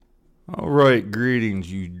All right,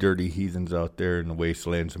 greetings, you dirty heathens out there in the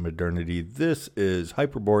wastelands of modernity. This is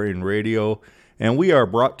Hyperborean Radio, and we are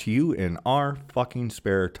brought to you in our fucking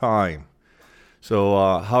spare time.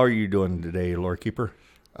 So, how are you doing today, Lore Keeper?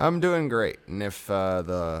 I'm doing great, and if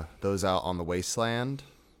those out on the wasteland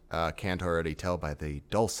can't already tell by the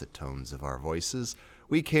dulcet tones of our voices,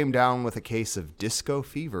 we came down with a case of disco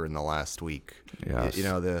fever in the last week. Yes. You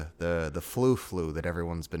know, the flu that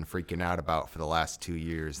everyone's been freaking out about for the last 2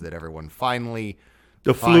 years, that everyone finally...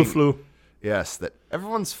 The flu. Yes, that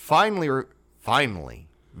everyone's finally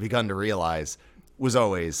begun to realize was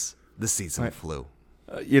always the season flu.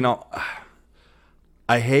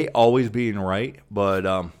 I hate always being right,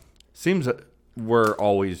 but seems that we're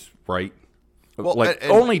always right. Well,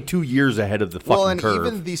 only 2 years ahead of the fucking curve. Well, and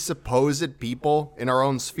even the supposed people in our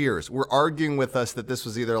own spheres were arguing with us that this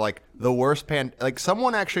was either like the worst like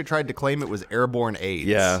someone actually tried to claim it was airborne AIDS.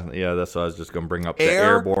 Yeah, that's what I was just going to bring up. The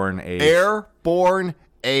airborne AIDS. Airborne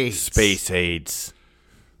AIDS. Space AIDS.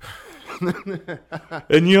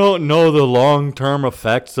 And you don't know the long-term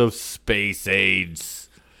effects of space AIDS.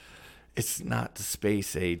 It's not the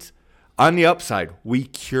space AIDS. On the upside, we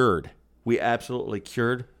absolutely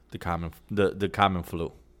cured the common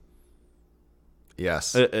flu.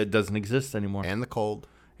 Yes. It doesn't exist anymore. And the cold.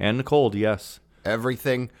 And the cold, yes.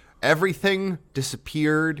 Everything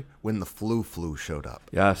disappeared when the flu showed up.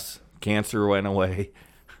 Yes. Cancer went away.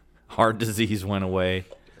 Heart disease went away.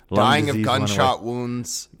 Dying of gunshot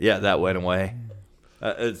wounds. Yeah, that went away.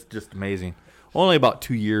 It's just amazing. Only about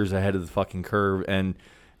 2 years ahead of the fucking curve, and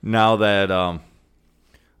now that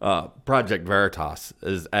Project Veritas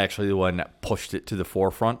is actually the one that pushed it to the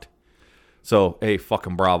forefront. So, hey,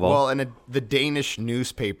 fucking bravo. Well, and the Danish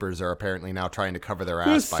newspapers are apparently now trying to cover their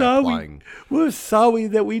ass by applying. We're sorry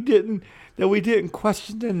that we didn't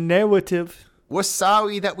question the narrative. We're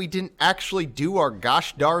sorry that we didn't actually do our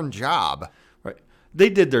gosh darn job. Right. They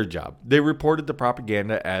did their job. They reported the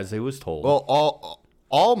propaganda as they was told. Well,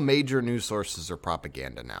 all major news sources are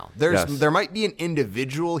propaganda now. There might be an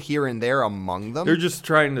individual here and there among them. They're just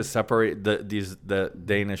trying to separate the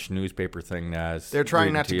Danish newspaper thing as they're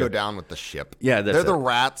trying not to go down with the ship. Yeah, they're the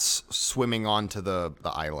rats swimming onto the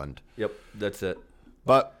island. Yep, that's it.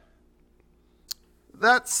 But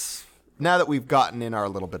that's now that we've gotten in our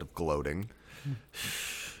little bit of gloating.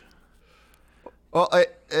 Well,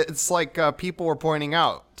 it's like people were pointing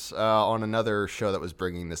out on another show that was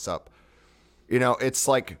bringing this up. You know, it's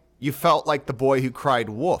like you felt like the boy who cried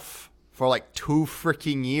wolf for like 2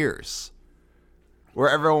 freaking years, where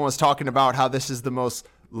everyone was talking about how this is the most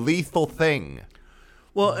lethal thing.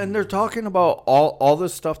 Well, and they're talking about all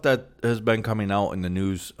this stuff that has been coming out in the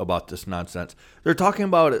news about this nonsense. They're talking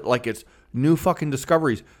about it like it's new fucking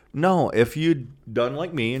discoveries. No, if you'd done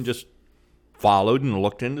like me and just followed and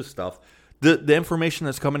looked into stuff, the information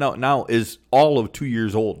that's coming out now is all of 2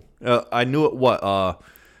 years old. I knew it,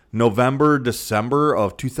 November, December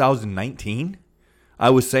of 2019, I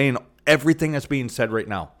was saying everything that's being said right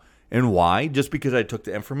now. And why? Just because I took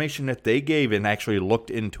the information that they gave and actually looked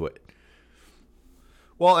into it.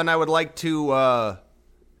 Well, and I would like to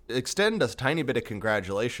extend a tiny bit of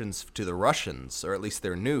congratulations to the Russians, or at least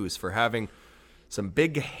their news, for having some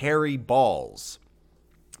big hairy balls.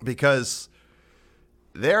 Because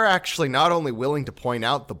they're actually not only willing to point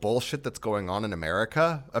out the bullshit that's going on in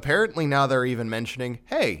America, apparently now they're even mentioning,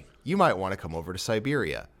 hey, you might want to come over to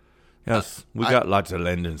Siberia. Yes, we got lots of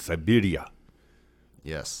land in Siberia.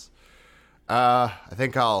 Yes. I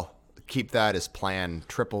think I'll keep that as plan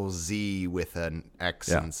Z with an X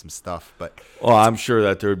and some stuff. But I'm sure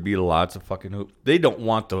that there would be lots of fucking they don't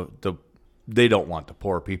want the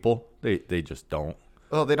poor people. They just don't.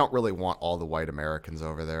 Well, they don't really want all the white Americans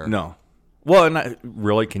over there. No. Well,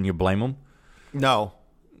 really, can you blame them? No.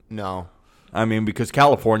 I mean, because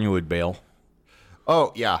California would bail.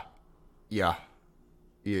 Oh, yeah. The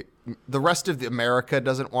rest of America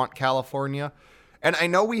doesn't want California. And I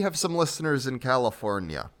know we have some listeners in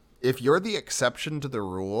California. If you're the exception to the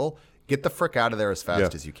rule, get the frick out of there as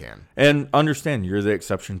fast as you can. And understand, you're the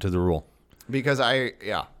exception to the rule. Because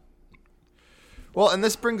Well, and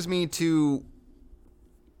this brings me to...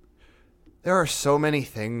 There are so many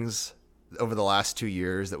things over the last 2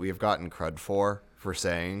 years that we have gotten crud for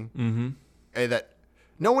saying that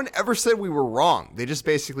no one ever said we were wrong. They just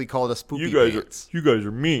basically called us poopy pants. You guys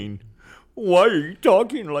are mean. Why are you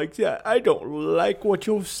talking like that? I don't like what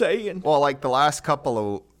you're saying. Well, like the last couple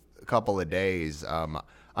of days, I'm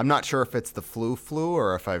not sure if it's the flu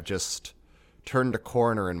or if I've just turned a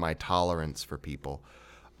corner in my tolerance for people,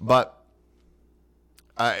 but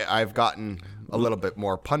I've gotten a little bit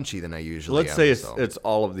more punchy than I usually am. Let's say it's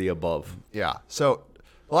all of the above. Yeah. So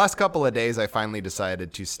The last couple of days, I finally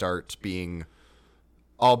decided to start being,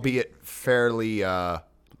 albeit fairly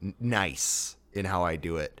nice in how I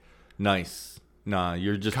do it. Nice. Nah,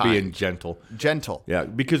 you're just Kind. being gentle. Gentle. Yeah,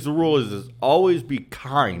 because the rule is always be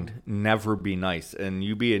kind, never be nice. And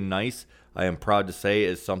you being nice, I am proud to say,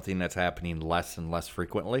 is something that's happening less and less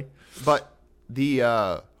frequently. But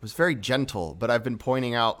it was very gentle, but I've been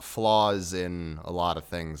pointing out flaws in a lot of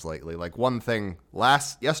things lately. Like one thing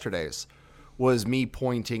yesterday's was me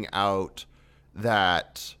pointing out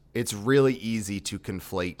that it's really easy to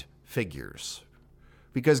conflate figures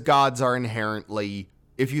because gods are inherently,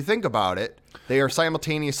 if you think about it, they are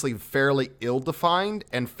simultaneously fairly ill-defined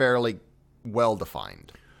and fairly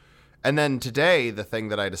well-defined. And then today, the thing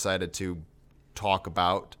that I decided to talk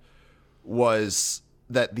about was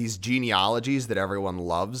that these genealogies that everyone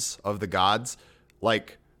loves of the gods,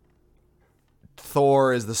 like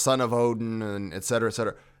Thor is the son of Odin and et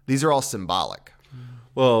cetera, these are all symbolic.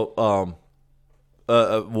 Well,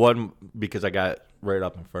 one, because I got it right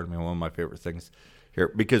up in front of me, one of my favorite things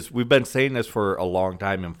here, because we've been saying this for a long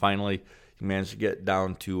time, and finally you managed to get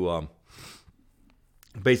down to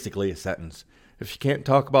basically a sentence. If you can't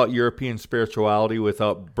talk about European spirituality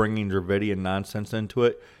without bringing Dravidian nonsense into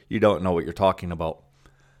it, you don't know what you're talking about.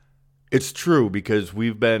 It's true, because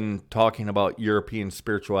we've been talking about European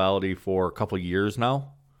spirituality for a couple of years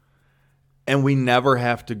now, and we never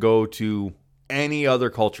have to go to any other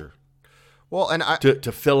culture. Well, and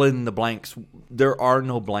to fill in the blanks. There are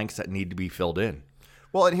no blanks that need to be filled in.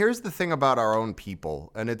 Well, and here's the thing about our own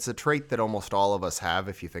people, and it's a trait that almost all of us have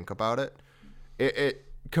if you think about it. It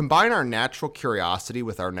combine our natural curiosity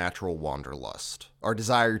with our natural wanderlust, our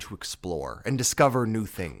desire to explore and discover new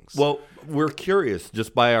things. Well, we're curious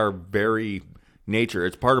just by our very nature.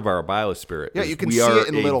 It's part of our biospirit. Yeah, you can we see are it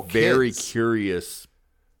in a little very kids. Curious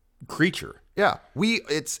creature. Yeah,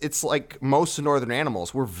 it's like most northern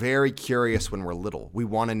animals. We're very curious when we're little. We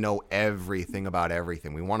want to know everything about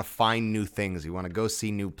everything. We want to find new things. We want to go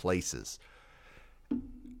see new places.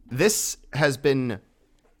 This has been,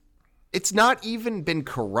 it's not even been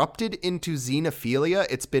corrupted into xenophilia.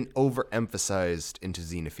 It's been overemphasized into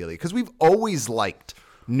xenophilia because we've always liked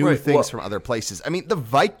new things from other places. I mean, the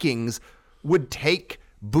Vikings would take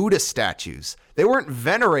Buddha statues. They weren't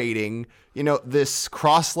venerating, this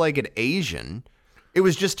cross-legged Asian. It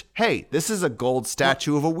was just, hey, this is a gold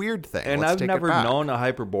statue of a weird thing. And Let's I've take never it back. known a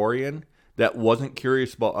Hyperborean that wasn't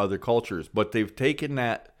curious about other cultures, but they've taken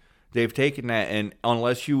that, and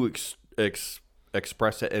unless you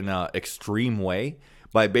express it in an extreme way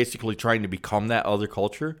by basically trying to become that other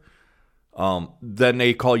culture, then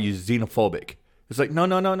they call you xenophobic. It's like,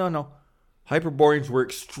 no. Hyperboreans were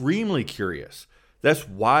extremely curious. That's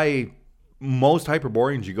why most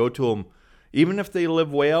Hyperboreans, you go to them, even if they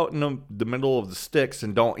live way out in the middle of the sticks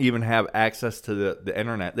and don't even have access to the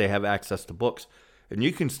internet, they have access to books. And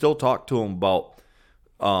you can still talk to them about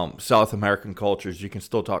South American cultures. You can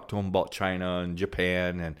still talk to them about China and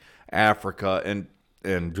Japan and Africa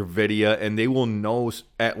and Dravidia, and they will know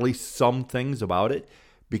at least some things about it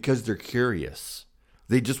because they're curious.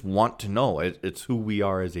 They just want to know. It's who we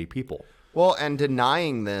are as a people. Well, and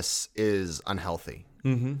denying this is unhealthy.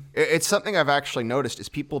 Mm-hmm. It's something I've actually noticed is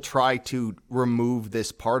people try to remove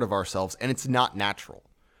this part of ourselves, and it's not natural.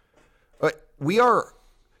 We are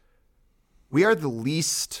the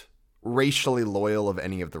least racially loyal of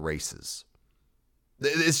any of the races.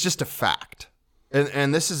 It's just a fact.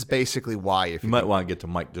 And this is basically why. If you might want to get the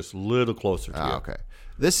mic just a little closer to you. Okay.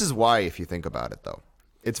 This is why, if you think about it, though.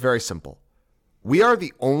 It's very simple. We are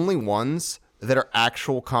the only ones that are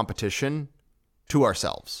actual competition to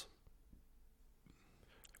ourselves.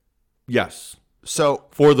 Yes. So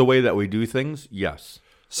for the way that we do things, yes.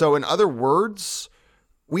 So in other words,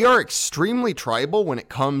 we are extremely tribal when it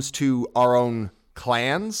comes to our own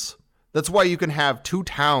clans. That's why you can have two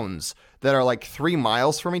towns that are like 3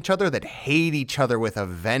 miles from each other that hate each other with a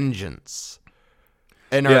vengeance.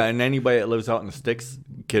 And and anybody that lives out in the sticks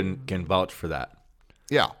can vouch for that.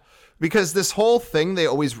 Yeah. Because this whole thing they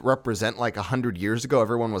always represent like 100 years ago,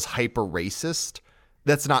 everyone was hyper racist.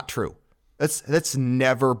 That's not true. That's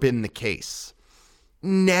never been the case.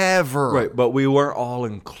 Never. Right, but we weren't all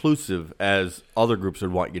inclusive as other groups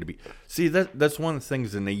would want you to be. See, that's one of the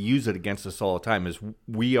things, and they use it against us all the time, is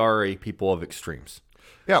we are a people of extremes.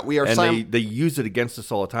 Yeah, we are. And they use it against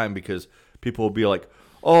us all the time because people will be like,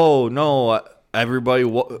 oh, no, everybody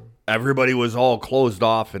was all closed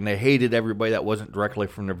off, and they hated everybody that wasn't directly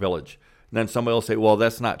from their village. And then somebody will say, well,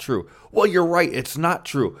 that's not true. Well, you're right. It's not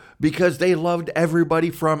true because they loved everybody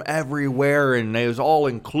from everywhere and it was all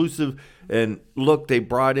inclusive. And look, they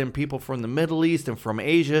brought in people from the Middle East and from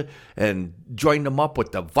Asia and joined them up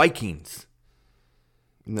with the Vikings.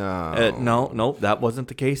 No, that wasn't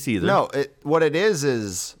the case either. No, what it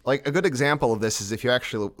is like a good example of this is if you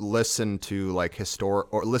actually listen to like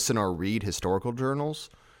listen or read historical journals.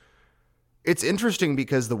 It's interesting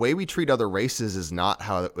because the way we treat other races is not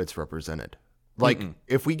how it's represented. Like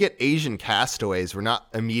if we get Asian castaways, we're not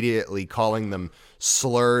immediately calling them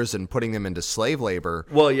slurs and putting them into slave labor.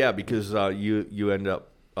 Well, yeah, because you end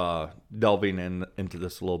up delving into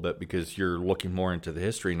this a little bit because you're looking more into the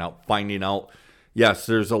history now, finding out. Yes,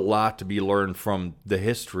 there's a lot to be learned from the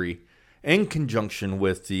history in conjunction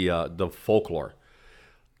with the folklore.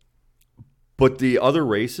 But the other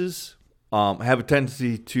races have a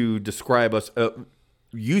tendency to describe us,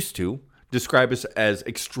 describe us as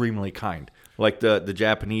extremely kind, like the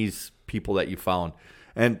Japanese people that you found.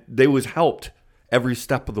 And they was helped every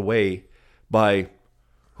step of the way by,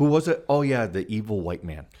 who was it? Oh, yeah, the evil white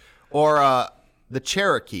man. Or the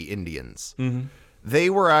Cherokee Indians. Mm-hmm.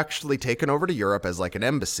 They were actually taken over to Europe as like an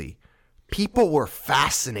embassy. People were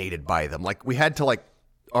fascinated by them. Like we had to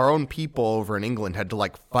our own people over in England had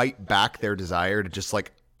to fight back their desire to just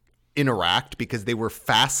interact because they were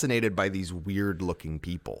fascinated by these weird looking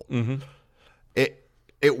people. Mm-hmm.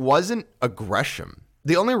 It wasn't aggression.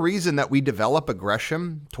 The only reason that we develop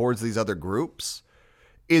aggression towards these other groups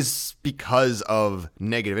is because of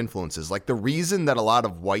negative influences. Like the reason that a lot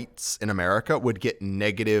of whites in America would get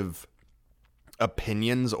negative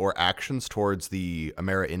opinions or actions towards the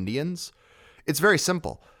Amerindians, it's very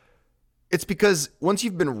simple. It's because once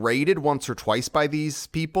you've been raided once or twice by these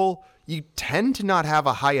people, you tend to not have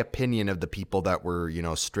a high opinion of the people that were,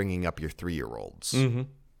 stringing up your 3-year-olds. Mm-hmm.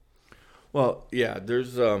 Well, yeah,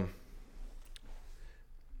 there's a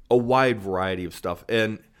wide variety of stuff.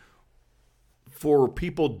 And for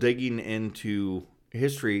people digging into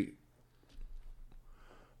history,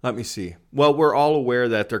 let me see. Well, we're all aware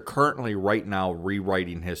that they're currently right now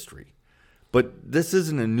rewriting history. But this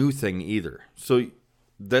isn't a new thing either. So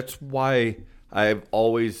that's why I've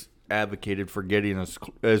always advocated for getting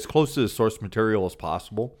as close to the source material as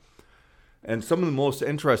possible. And some of the most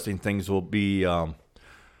interesting things will be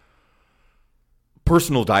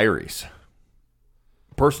personal diaries.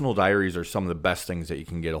 Personal diaries are some of the best things that you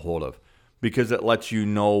can get a hold of, because it lets you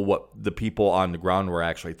know what the people on the ground were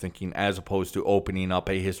actually thinking, as opposed to opening up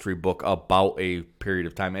a history book about a period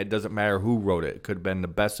of time. It doesn't matter who wrote it. It could have been the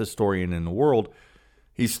best historian in the world.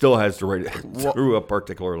 He still has to write it through a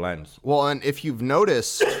particular lens. Well, and if you've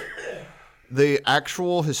noticed, the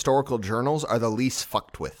actual historical journals are the least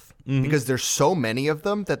fucked with, because there's so many of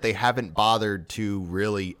them that they haven't bothered to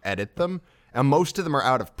really edit them. And most of them are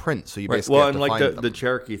out of print, so you basically have to find them. Well, and like the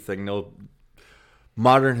Cherokee thing,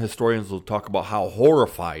 modern historians will talk about how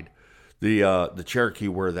horrified the Cherokee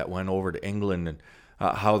were that went over to England, and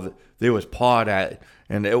how they was pawed at,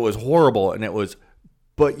 and it was horrible, and it was.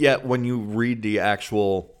 But yet, when you read the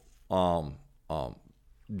actual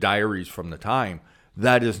diaries from the time,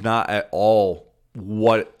 that is not at all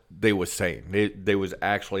what they was saying. They was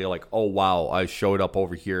actually like, oh wow, I showed up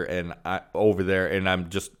over here and over there, and I'm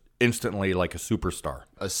just instantly like a superstar,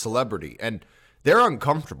 a celebrity, and they're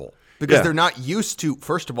uncomfortable. Because they're not used to,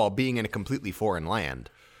 first of all, being in a completely foreign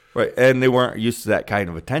land. Right, and they weren't used to that kind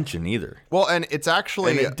of attention either. Well, and it's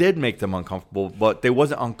actually... And it did make them uncomfortable, but they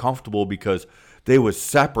wasn't uncomfortable because they was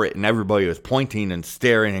separate and everybody was pointing and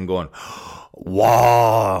staring and going,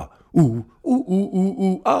 wow, ooh, ooh, ooh, ooh,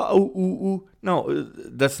 ooh, ah, ooh, ooh, ooh. No,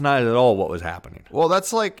 that's not at all what was happening. Well,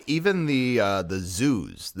 that's like even the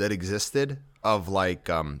zoos that existed of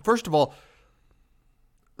first of all,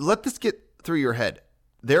 let this get through your head.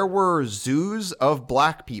 There were zoos of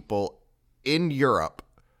black people in Europe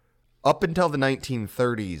up until the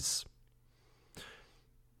 1930s.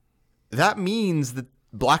 That means that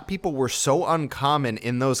black people were so uncommon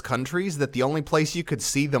in those countries that the only place you could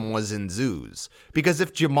see them was in zoos. Because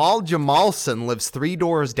if Jamal Jamalson lives 3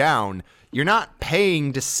 doors down, you're not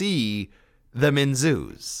paying to see them in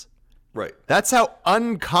zoos. Right. That's how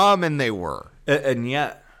uncommon they were. And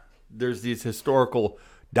yet, there's these historical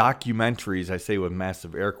documentaries, I say with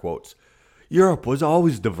massive air quotes. Europe was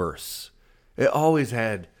always diverse. It always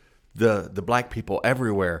had the black people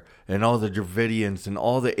everywhere, and all the Dravidians and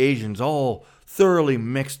all the Asians all thoroughly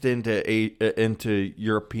mixed into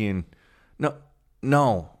European.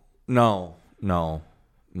 No.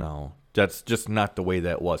 That's just not the way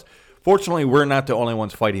that was. Fortunately, we're not the only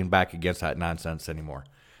ones fighting back against that nonsense anymore.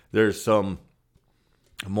 There's some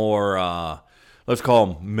more, let's call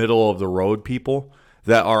them middle of the road people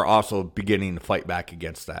that are also beginning to fight back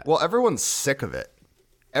against that. Well, everyone's sick of it.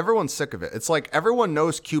 Everyone's sick of it. It's like everyone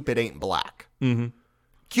knows Cupid ain't black. Mm-hmm.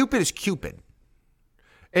 Cupid is Cupid.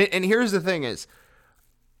 And here's the thing is,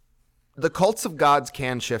 the cults of gods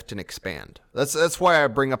can shift and expand. That's why I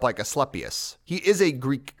bring up like Asclepius. He is a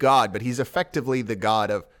Greek god, but he's effectively the god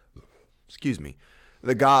of,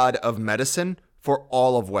 the god of medicine for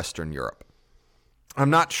all of Western Europe. I'm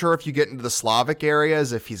not sure if you get into the Slavic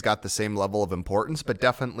areas if he's got the same level of importance, but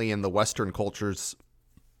definitely in the Western cultures,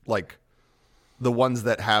 like the ones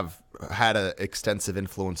that have had an extensive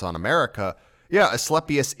influence on America, yeah,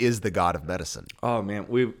 Asclepius is the god of medicine. Oh man,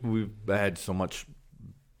 we've had so much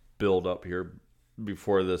build up here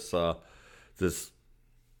before this this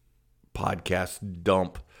podcast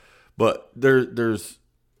dump, but there's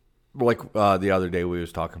like the other day we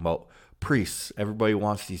was talking about priests. Everybody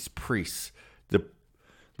wants these priests.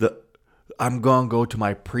 I'm gonna go to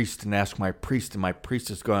my priest and ask my priest, and my priest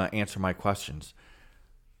is gonna answer my questions.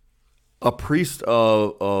 A priest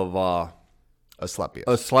of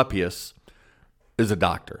Asclepius is a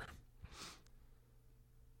doctor.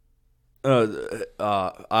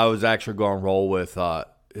 I was actually going to roll with the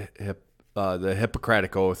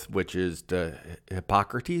Hippocratic Oath, which is the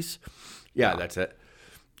Hippocrates. Yeah, that's it.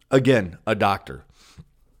 Again, a doctor.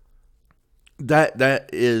 That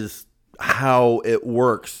is how it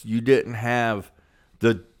works. You didn't have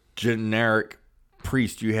the generic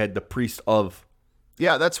priest. You had the priest of.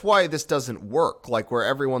 Yeah, that's why this doesn't work. Like where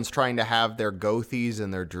everyone's trying to have their Gothies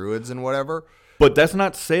and their Druids and whatever. But that's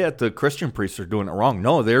not to say that the Christian priests are doing it wrong.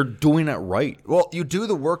 No, they're doing it right. Well, you do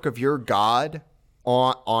the work of your God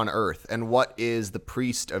on earth. And what is the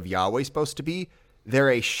priest of Yahweh supposed to be? They're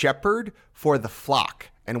a shepherd for the flock.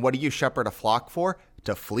 And what do you shepherd a flock for?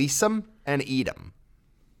 To fleece them and eat them.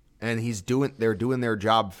 And they're doing their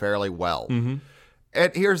job fairly well. Mm-hmm.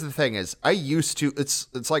 And here's the thing is, I used to, it's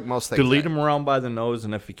like most things. To lead them around by the nose,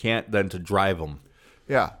 and if you can't, then to drive them.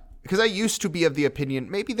 Yeah. Because I used to be of the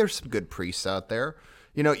opinion, maybe there's some good priests out there.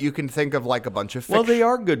 You know, you can think of like a bunch of fiction. Well, they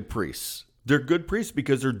are good priests. They're good priests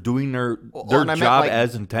because they're doing their job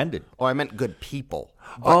as intended. Oh, I meant good people.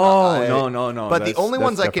 But, no. But the only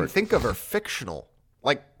ones different. I can think of are fictional,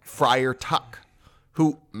 like Friar Tuck,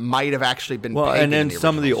 who might have actually been pagan. And then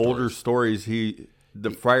some of the stories. older stories,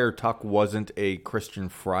 the Friar Tuck wasn't a Christian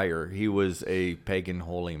friar. He was a pagan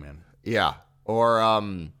holy man. Yeah. Or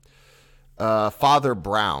Father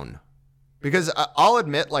Brown. Because I'll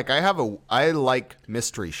admit, like I like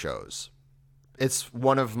mystery shows. It's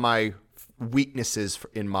one of my weaknesses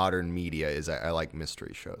in modern media is I like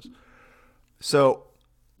mystery shows. So,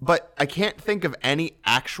 but I can't think of any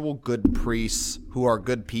actual good priests who are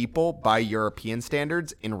good people by European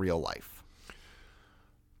standards in real life.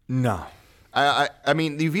 No. I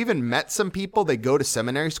mean, you've even met some people, they go to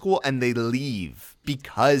seminary school and they leave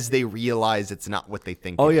because they realize it's not what they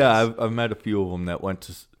think. Oh, yeah. I've met a few of them that went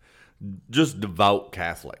to just devout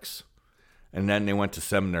Catholics. And then they went to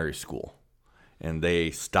seminary school and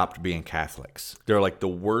they stopped being Catholics. They're like, the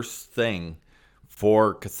worst thing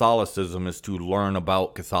for Catholicism is to learn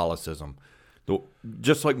about Catholicism.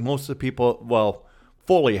 Just like most of the people, well,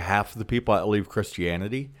 fully half of the people that leave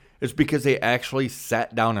Christianity, it's because they actually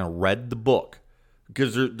sat down and read the book.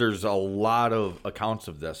 Because there's a lot of accounts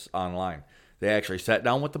of this online. They actually sat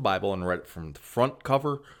down with the Bible and read it from the front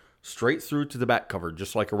cover straight through to the back cover,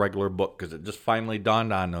 just like a regular book, because it just finally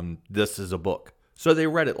dawned on them, this is a book. So they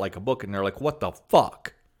read it like a book, and they're like, what the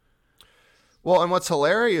fuck? Well, and what's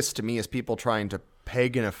hilarious to me is people trying to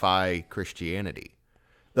paganify Christianity.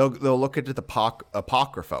 They'll look into the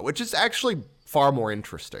Apocrypha, which is actually far more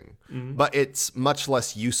interesting, but it's much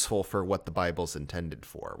less useful for what the Bible's intended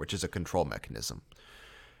for, which is a control mechanism.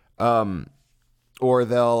 Or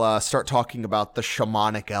they'll start talking about the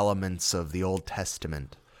shamanic elements of the Old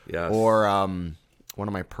Testament. Yes. Or one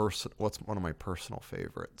of my personal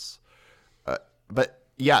favorites. But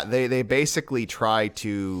yeah, they basically try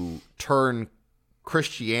to turn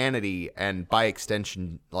Christianity and by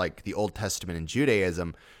extension, like the Old Testament and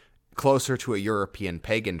Judaism, closer to a European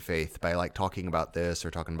pagan faith by like talking about this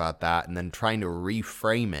or talking about that and then trying to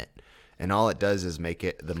reframe it. And all it does is make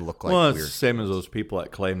them look like weird. It's the same as those people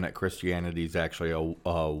that claim that Christianity is actually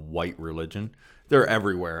a white religion. They're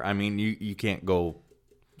everywhere. I mean, you can't go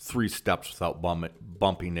 3 steps without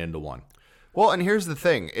bumping into one. Well, and here's the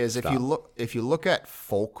thing: is if you look at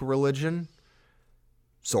folk religion,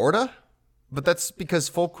 sorta, but that's because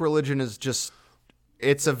folk religion is just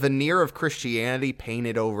it's a veneer of Christianity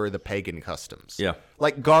painted over the pagan customs. Yeah,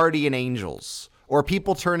 like guardian angels. Or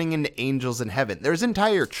people turning into angels in heaven. There's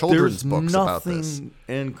entire children's books about this.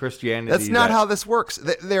 In Christianity, that's not how this works.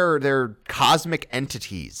 They're cosmic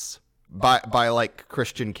entities by like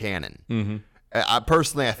Christian canon. Mm-hmm.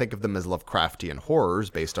 Personally, I think of them as Lovecraftian horrors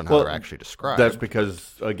based on how they're actually described. That's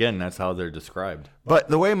because, again, that's how they're described. But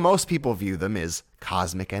the way most people view them is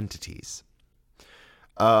cosmic entities.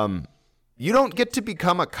 You don't get to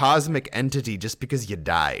become a cosmic entity just because you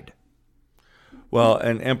died. Well,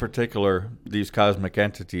 and in particular, these cosmic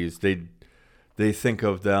entities, they think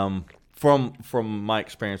of them from my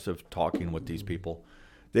experience of talking with these people.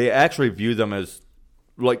 They actually view them as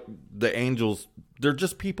like the angels. They're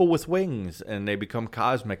just people with wings, and they become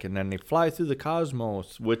cosmic, and then they fly through the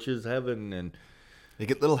cosmos, which is heaven, and They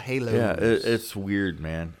get little halos. yeah, it's weird,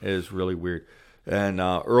 man. It is really weird. And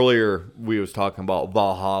earlier we was talking about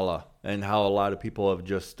Valhalla and how a lot of people have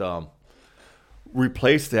just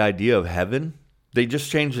replaced the idea of heaven. They just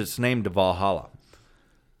changed its name to Valhalla.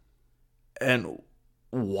 And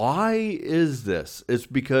why is this? It's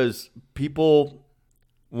because people,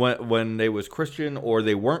 when they was Christian or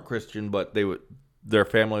they weren't Christian, but their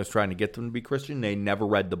family was trying to get them to be Christian, they never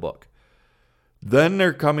read the book. Then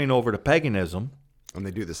they're coming over to paganism. And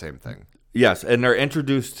they do the same thing. Yes, and they're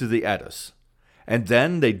introduced to the Eddas. And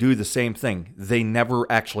then they do the same thing. They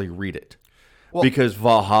never actually read it. Well, because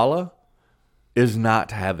Valhalla is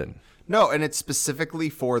not heaven. No, and it's specifically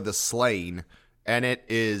for the slain, and it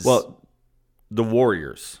is The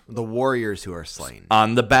warriors the warriors who are slain.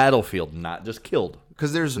 on the battlefield, not just killed,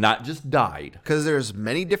 Because there's not just died.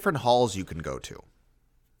 many different halls you can go to.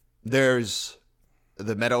 There's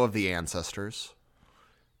the Meadow of the Ancestors.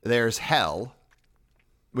 There's Hell,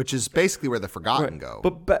 which is basically where the Forgotten go.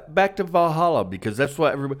 But back to Valhalla, because that's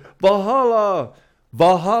what everybody... Valhalla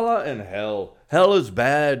and Hell. Hell is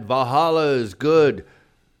bad. Valhalla is good.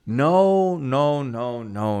 No.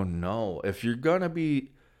 If you're going to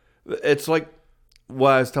be... It's like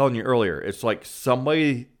what I was telling you earlier. It's like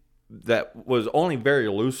somebody that was only very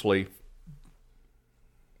loosely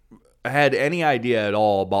had any idea at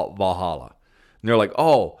all about Valhalla. And they're like,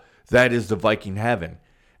 oh, that is the Viking heaven.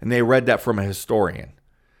 And they read that from a historian.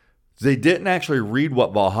 They didn't actually read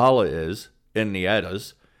what Valhalla is in the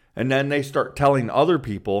Eddas. And then they start telling other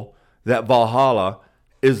people that Valhalla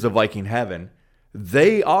is the Viking heaven.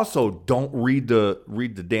 They also don't read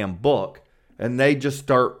the damn book. And they just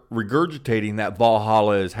start regurgitating that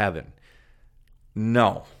Valhalla is heaven.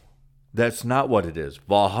 No, that's not what it is.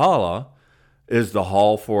 Valhalla is the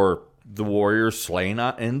hall for the warriors slain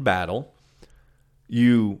in battle.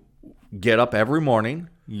 You get up every morning.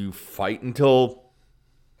 You fight until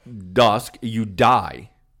dusk. You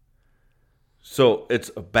die. So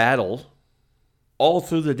it's a battle all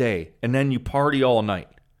through the day. And then you party all night.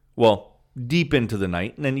 Well, deep into the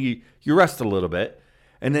night. And then you rest a little bit.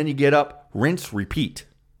 And then you get up, rinse, repeat.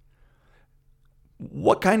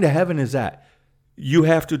 What kind of heaven is that? You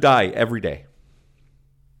have to die every day.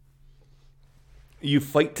 You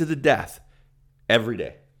fight to the death every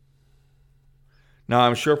day. Now,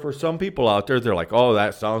 I'm sure for some people out there, they're like, oh,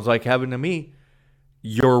 that sounds like heaven to me.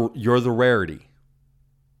 You're the rarity.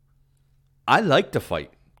 I like to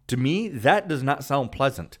fight. To me, that does not sound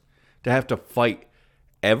pleasant to have to fight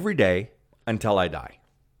every day until I die.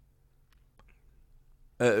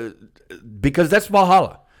 Because that's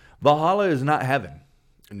Valhalla. Valhalla is not heaven.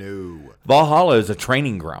 No. Valhalla is a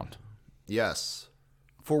training ground. Yes.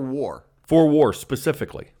 For war. For war,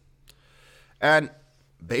 specifically. And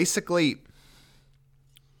basically,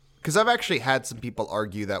 because I've actually had some people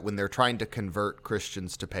argue that when they're trying to convert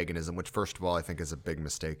Christians to paganism, which first of all I think is a big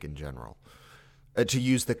mistake in general, to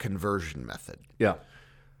use the conversion method. Yeah.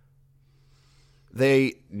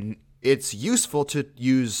 It's useful to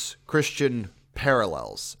use Christian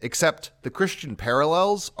parallels, except the Christian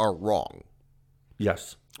parallels are wrong.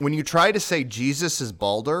 Yes. When you try to say Jesus is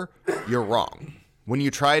Balder, you're wrong. When you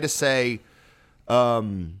try to say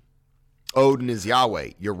Odin is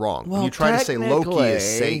Yahweh, you're wrong. Well, when you try to say Loki is technically-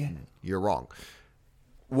 Satan, you're wrong.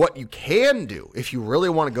 What you can do, if you really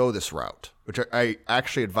want to go this route, which I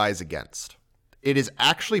actually advise against, it is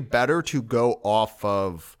actually better to go off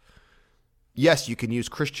of, yes, you can use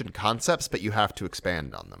Christian concepts, but you have to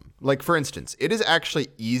expand on them. Like, for instance, it is actually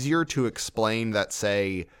easier to explain that,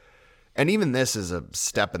 say, and even this is a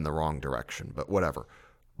step in the wrong direction, but whatever.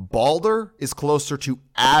 Balder is closer to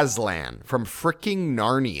Aslan from freaking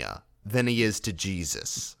Narnia than he is to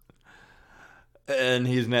Jesus. And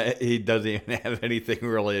he doesn't even have anything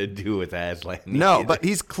really to do with Aslan. No, either. but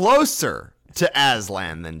he's closer to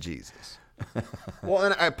Aslan than Jesus.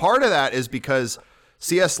 Well, and part of that is because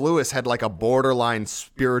C.S. Lewis had like a borderline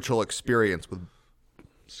spiritual experience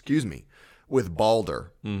with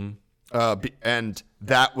Balder. Mm-hmm. And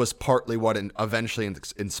that was partly what eventually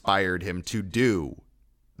inspired him to do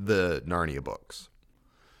the Narnia books,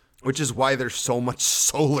 which is why there's so much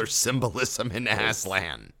solar symbolism in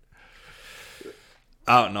Aslan.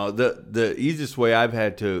 I don't know. The easiest way I've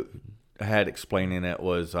had explaining it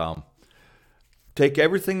was take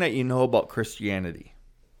everything that you know about Christianity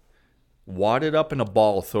wad it up in a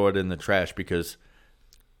ball, throw it in the trash, because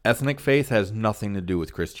ethnic faith has nothing to do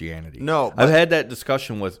with Christianity. No, I've had that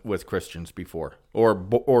discussion with Christians before,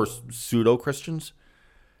 or pseudo Christians,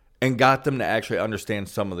 and got them to actually understand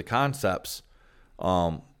some of the concepts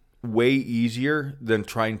way easier than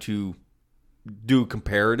trying to do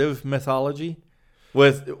comparative mythology,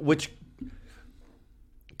 which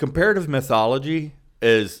comparative mythology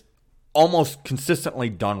is almost consistently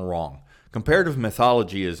done wrong. Comparative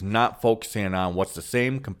mythology is not focusing on what's the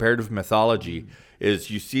same. Comparative mythology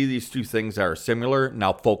is you see these two things that are similar,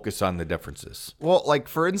 now focus on the differences. Well, like,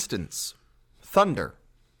 for instance, thunder.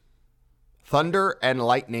 Thunder and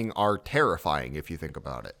lightning are terrifying if you think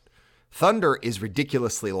about it. Thunder is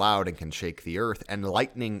ridiculously loud and can shake the earth, and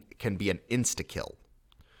lightning can be an insta-kill.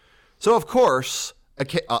 So, of course,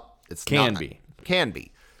 Can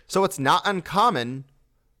be. So it's not uncommon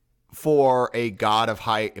for a god of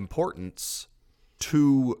high importance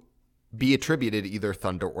to be attributed either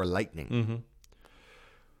thunder or lightning. Mm-hmm.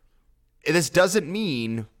 This doesn't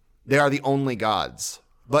mean they are the only gods,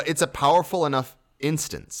 but it's a powerful enough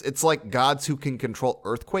instance. It's like gods who can control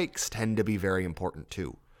earthquakes tend to be very important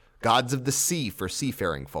too. Gods of the sea for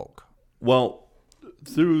seafaring folk. Well,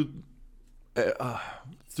 through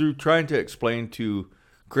trying to explain to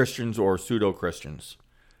Christians or pseudo-Christians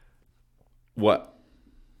what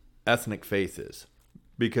ethnic faith is,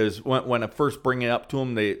 because when I first bring it up to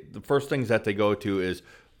them, the first things that they go to is,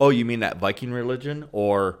 oh, you mean that Viking religion,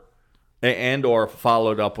 or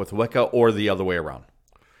followed up with Wicca, or the other way around.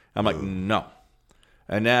 I'm like, no.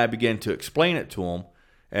 And then I begin to explain it to them,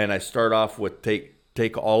 and I start off with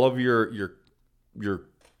take all of your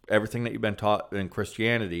everything that you've been taught in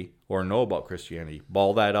Christianity or know about Christianity,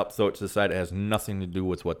 ball that up, throw it to the side. It has nothing to do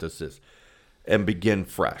with what this is, and begin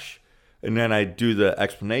fresh. And then I do the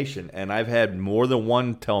explanation, and I've had more than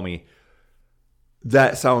one tell me,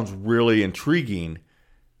 that sounds really intriguing,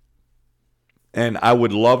 and I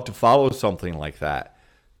would love to follow something like that,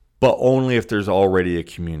 but only if there's already a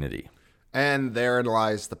community. And therein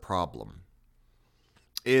lies the problem.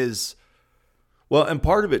 Well, and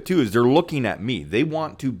part of it, too, is they're looking at me. They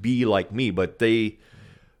want to be like me, but they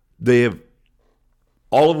have,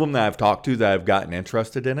 all of them that I've talked to that have gotten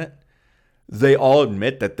interested in it, they all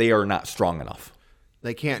admit that they are not strong enough.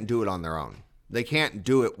 They can't do it on their own. They can't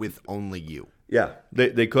do it with only you. Yeah,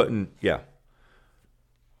 they couldn't, yeah.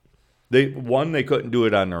 They couldn't do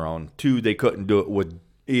it on their own. Two, they couldn't do it with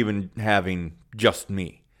even having just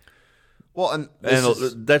me. Well, and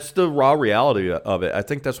that's the raw reality of it. I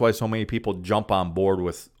think that's why so many people jump on board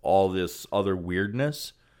with all this other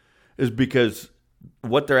weirdness, is because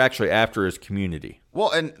what they're actually after is community.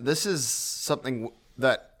 Well, and this is something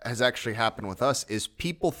that has actually happened with us, is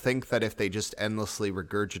people think that if they just endlessly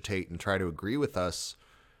regurgitate and try to agree with us,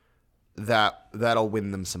 that'll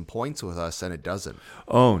win them some points with us, and it doesn't.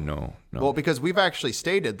 Oh, no. Well, because we've actually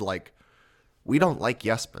stated, like, we don't like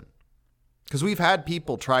yes men. Because we've had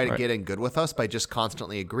people try to get in good with us by just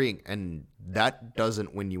constantly agreeing, and that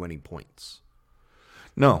doesn't win you any points.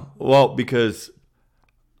 No. Well, because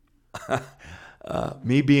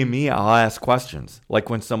me being me, I'll ask questions. Like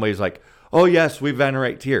when somebody's like, oh, yes, we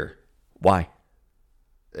venerate Tyr. Why?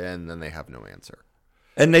 And then they have no answer.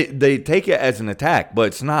 And they take it as an attack, but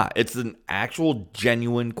it's not. It's an actual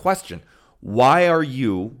genuine question. Why are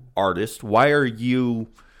you, artist, why are you,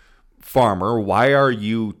 farmer, why are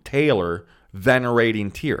you, tailor,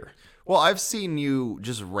 venerating Tyr? Well, I've seen you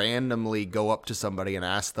just randomly go up to somebody and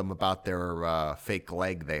ask them about their fake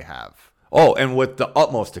leg they have. Oh, and with the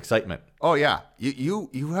utmost excitement. Oh, yeah.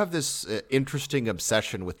 You have this interesting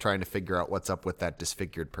obsession with trying to figure out what's up with that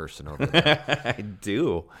disfigured person over there. I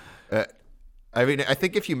do. I mean, I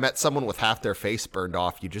think if you met someone with half their face burned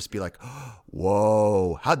off, you'd just be like,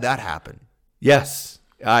 whoa, how'd that happen? Yes,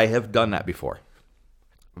 I have done that before.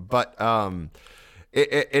 But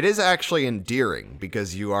it is actually endearing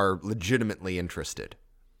because you are legitimately interested.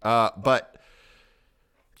 But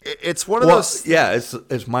it's one of those. Yeah,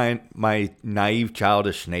 it's my naive,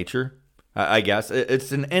 childish nature. I guess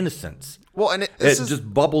it's an innocence. Well, and it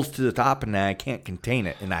just bubbles to the top, and I can't contain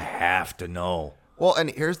it, and I have to know. Well,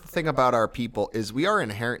 and here's the thing about our people is we are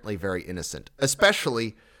inherently very innocent.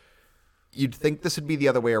 Especially, you'd think this would be the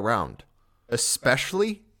other way around.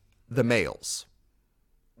 Especially the males.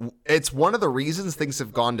 It's one of the reasons things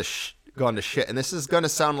have gone to shit. And this is going to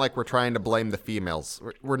sound like we're trying to blame the females.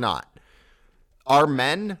 We're not. Our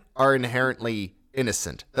men are inherently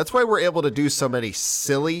innocent. That's why we're able to do so many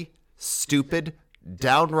silly, stupid,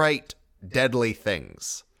 downright deadly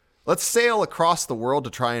things. Let's sail across the world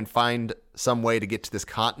to try and find some way to get to this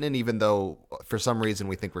continent, even though for some reason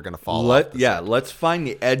we think we're going to fall off. Let's find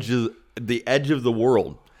the edge of the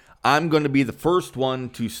world. I'm going to be the first one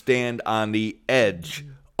to stand on the edge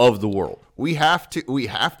of the world. We have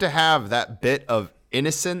to have that bit of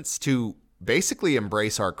innocence to basically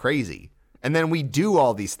embrace our crazy. And then we do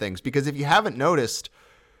all these things because if you haven't noticed,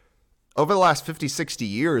 over the last 50, 60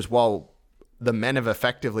 years, while the men have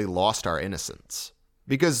effectively lost our innocence.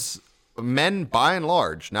 Because men, by and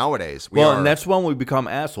large, nowadays, and that's when we become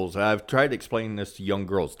assholes. I've tried explaining this to young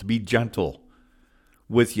girls, to be gentle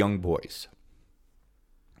with young boys.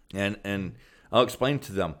 And I'll explain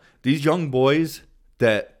to them, these young boys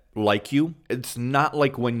that like you, it's not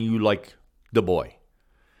like when you like the boy.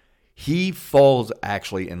 He falls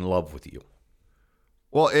actually in love with you.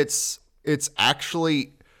 Well, it's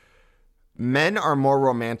actually, men are more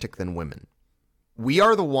romantic than women. We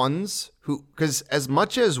are the ones who, because as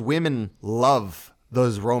much as women love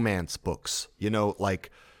those romance books,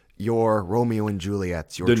 like your Romeo and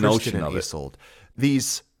Juliet's, your Tristan and Isolde,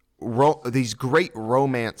 these great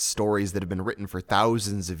romance stories that have been written for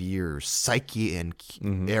thousands of years, Psyche and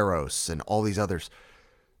Eros and all these others,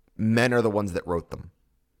 men are the ones that wrote them.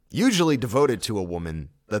 Usually devoted to a woman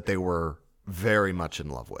that they were very much in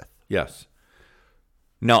love with. Yes.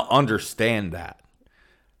 Now understand that.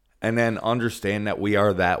 And then understand that we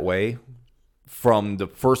are that way from the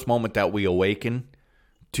first moment that we awaken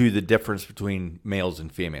to the difference between males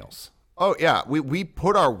and females. Oh, yeah. We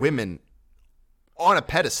put our women on a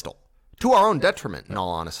pedestal to our own detriment, in all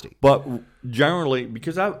honesty. But generally,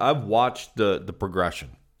 because I've watched the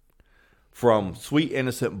progression from sweet,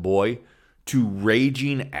 innocent boy to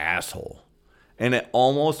raging asshole. And it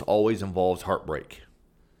almost always involves heartbreak.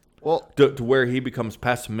 Well, to where he becomes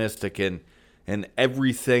pessimistic and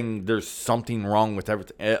everything, there's something wrong with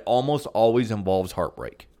everything. It almost always involves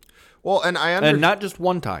heartbreak. Well, and and not just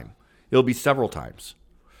one time. It'll be several times.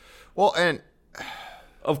 Well, and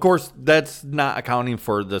of course, that's not accounting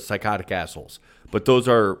for the psychotic assholes, but those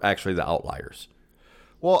are actually the outliers.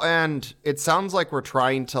 Well, and it sounds like we're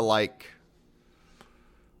trying to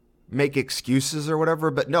make excuses or whatever,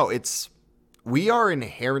 but no, we are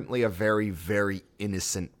inherently a very, very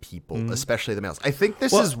innocent people, especially the males. I think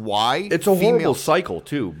this is why it's a horrible cycle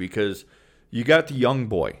too, because you got the young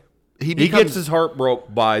boy. He gets his heart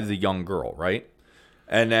broke by the young girl, right?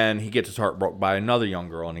 And then he gets his heart broke by another young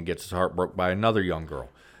girl, and he gets his heart broke by another young girl.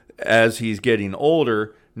 As he's getting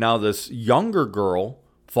older, now this younger girl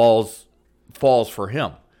falls for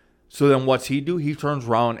him. So then what's he do? He turns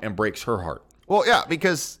around and breaks her heart. Well, yeah,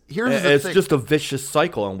 because here's the thing. It's just a vicious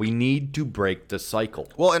cycle, and we need to break the cycle.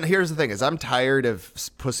 Well, and here's the thing is I'm tired of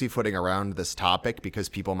pussyfooting around this topic because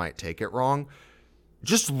people might take it wrong.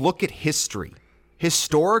 Just look at history.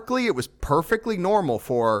 Historically, it was perfectly normal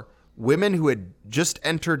for women who had just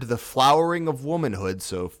entered the flowering of womanhood,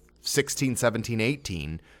 so 16, 17,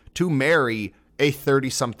 18, to marry a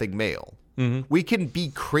 30-something male. Mm-hmm. We can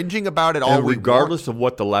be cringing about it all we want. Regardless of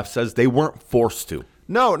what the left says, they weren't forced to.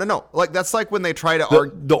 No. That's like when they try to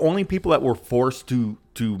argue. The only people that were forced to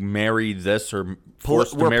marry this or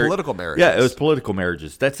forced to marry political marriages. Yeah, it was political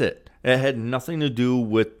marriages. That's it. It had nothing to do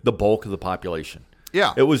with the bulk of the population.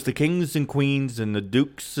 Yeah. It was the kings and queens and the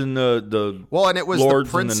dukes and the well, and it was lords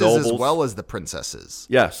the princes and the nobles. as well as the princesses.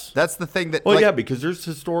 Yes. That's the thing that... Well, yeah, because there's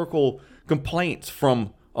historical complaints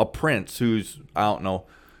from a prince who's,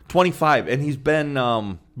 25, and he's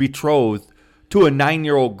been betrothed to a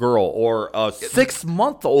 9-year-old girl or a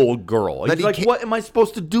 6-month-old girl. He's like, what am I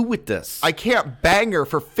supposed to do with this? I can't bang her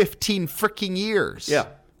for 15 freaking years. Yeah.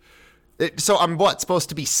 So I'm supposed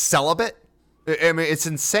to be celibate? I mean, it's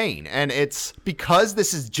insane. And it's because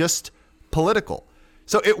this is just political.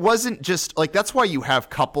 So it wasn't just that's why you have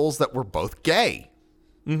couples that were both gay.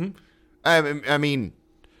 Mm-hmm. I mean,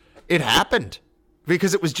 it happened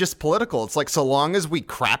because it was just political. It's like, so long as we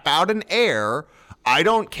crap out an heir, I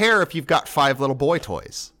don't care if you've got 5 little boy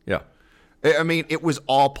toys. Yeah. I mean, it was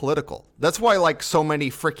all political. That's why so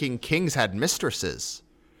many freaking kings had mistresses.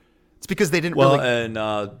 It's because they didn't really... and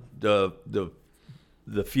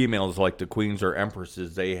the females, like the queens or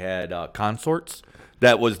empresses, they had consorts.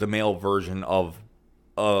 That was the male version of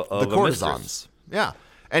the courtesans. Yeah.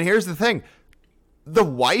 And here's the thing. The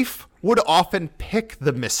wife would often pick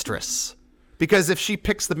the mistress. Because if she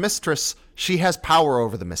picks the mistress, she has power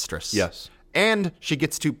over the mistress. Yes. And she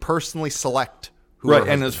gets to personally select who. Right,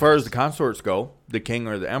 and as far as the consorts go, the king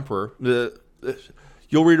or the emperor,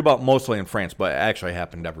 you'll read about mostly in France, but it actually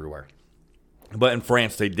happened everywhere. But in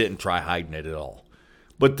France, they didn't try hiding it at all.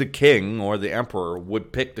 But the king or the emperor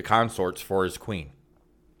would pick the consorts for his queen.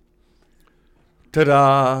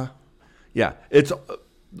 Ta-da! Yeah, it's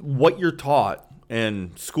what you're taught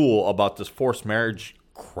in school about this forced marriage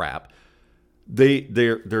crap.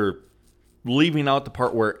 They're leaving out the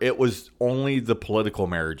part where it was only the political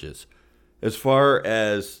marriages. As far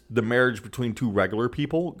as the marriage between two regular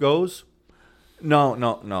people goes, no.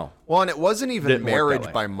 Well, and it wasn't even Didn't work that marriage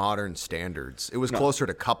way. by modern standards. It was closer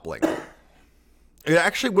to coupling. It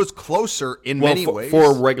actually was closer in many ways.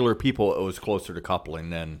 For regular people, it was closer to coupling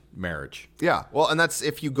than marriage. Yeah, well, and that's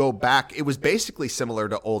if you go back, it was basically similar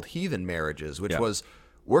to old heathen marriages, which Yeah. was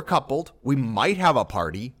we're coupled, we might have a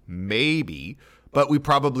party, maybe, but we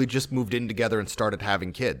probably just moved in together and started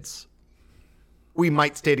having kids. We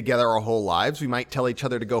might stay together our whole lives. We might tell each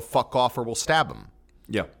other to go fuck off or we'll stab them.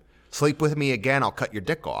 Yeah. Sleep with me again, I'll cut your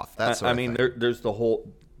dick off. That sort I of mean, thing. there's the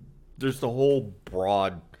whole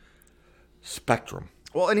broad spectrum.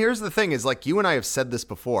 Well, and here's the thing is like you and I have said this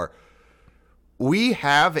before. We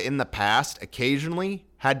have in the past occasionally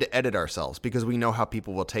had to edit ourselves because we know how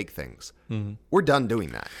people will take things. Mm-hmm. We're done doing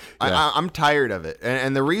that. Yeah. I'm tired of it.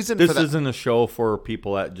 And the reason This for that, isn't a show for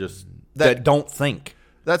people that don't think.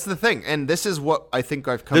 that's the thing. And this is what I think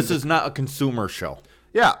I've come This to. is not a consumer show.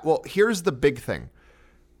 Yeah, well, here's the big thing.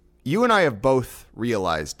 You and I have both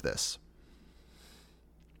realized this.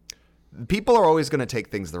 People are always going to take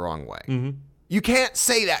things the wrong way. Mm-hmm. You can't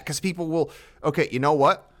say that because people will. Okay, you know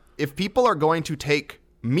what? If people are going to take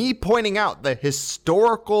me pointing out the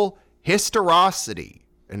historical historicity,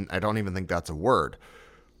 and I don't even think that's a word,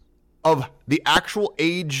 of the actual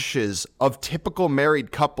ages of typical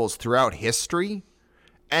married couples throughout history,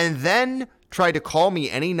 and then try to call me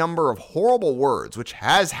any number of horrible words, which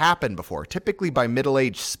has happened before, typically by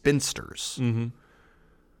middle-aged spinsters. Mm-hmm.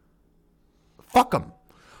 Fuck them.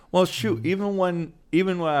 Well, shoot, even when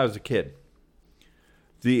I was a kid,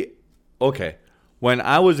 when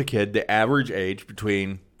I was a kid, the average age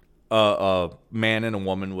between a man and a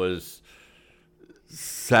woman was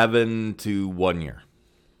 7 to 1 year.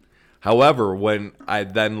 However, when I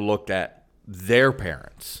then looked at their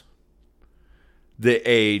parents, the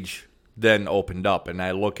age then opened up, and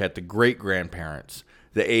I look at the great-grandparents,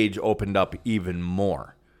 the age opened up even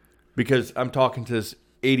more. Because I'm talking to this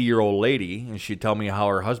 80-year-old lady, and she'd tell me how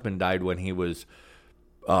her husband died when he was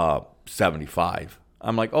 75.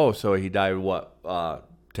 I'm like, oh, so he died,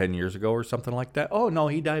 10 years ago or something like that? Oh, no,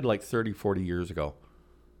 he died like 30, 40 years ago.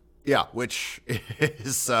 Yeah, which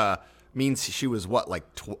is means she was what,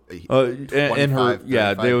 like 25, in her,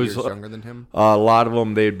 yeah, there was years younger than him? A lot of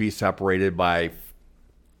them, they'd be separated by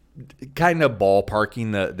kind of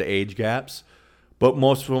ballparking the age gaps. But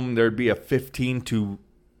most of them, there'd be a 15 to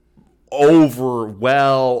over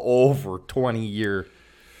 20 year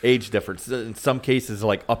age difference. In some cases,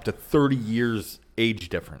 like up to 30 years age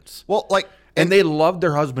difference. Well, like, and they loved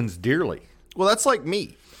their husbands dearly. Well, that's like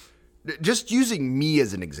me. Just using me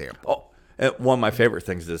as an example. Oh, and one of my favorite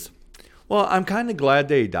things is, well, I'm kind of glad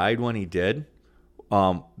that he died when he did,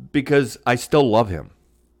 because I still love him.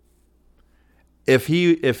 If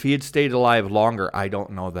he had stayed alive longer, I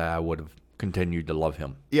don't know that I would have continued to love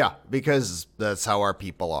him. Yeah, because that's how our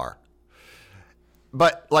people are.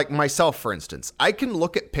 But like myself, for instance, I can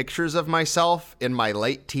look at pictures of myself in my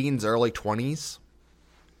late teens, early 20s.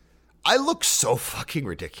 I look so fucking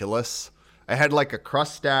ridiculous. I had like a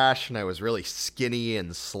crustache and I was really skinny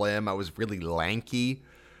and slim. I was really lanky.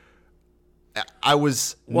 I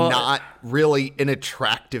was not really an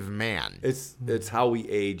attractive man. It's how we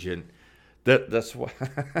age, and that's why.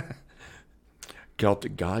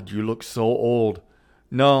 God, you look so old.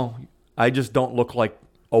 No, I just don't look like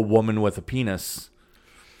a woman with a penis.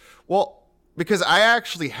 Well, because I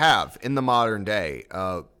actually have in the modern day,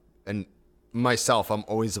 and myself, I'm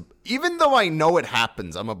always, even though I know it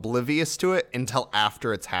happens, I'm oblivious to it until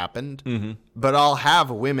after it's happened. Mm-hmm. But I'll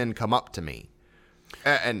have women come up to me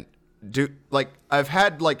and do, like, I've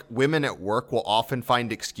had like women at work will often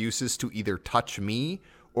find excuses to either touch me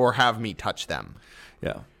or have me touch them.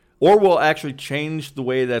 Yeah. Or will actually change the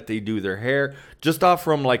way that they do their hair just off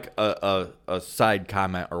from like a side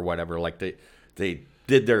comment or whatever. Like they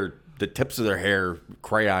did the tips of their hair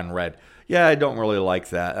crayon red. Yeah, I don't really like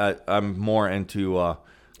that. I'm more into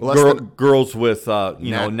girls with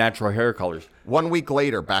natural hair colors. 1 week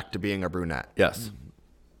later, back to being a brunette. Yes.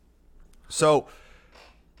 So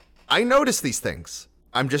I notice these things.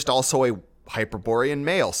 I'm just also a Hyperborean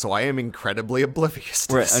male, so I am incredibly oblivious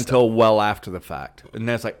to this until well after the fact. And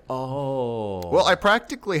then it's like, oh. Well, I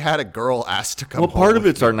practically had a girl ask to come home. Well, part of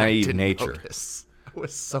with it's me our and I naive didn't nature. notice. I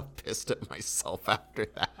was so pissed at myself after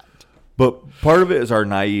that. But part of it is our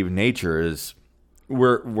naive nature. Is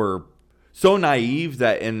we're so naive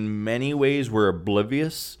that in many ways we're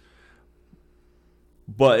oblivious,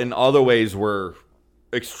 but in other ways we're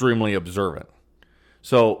extremely observant.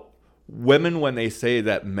 So women, when they say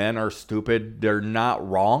that men are stupid, they're not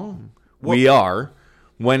wrong. We are.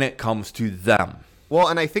 when it comes to them. Well,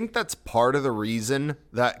 and I think that's part of the reason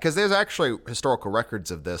that, because there's actually historical records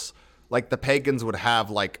of this, like the pagans would have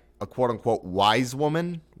like a quote unquote wise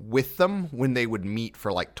woman with them when they would meet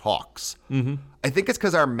for like talks. Mm-hmm. I think it's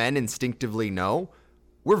because our men instinctively know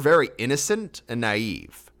we're very innocent and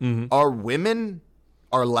naive. Mm-hmm. Our women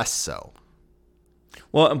are less so.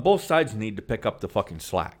 Well, and both sides need to pick up the fucking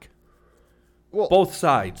slack. Well, both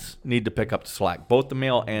sides need to pick up the slack, both the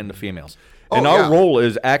male and the females. And our role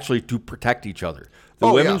is actually to protect each other.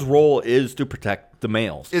 The women's role is to protect the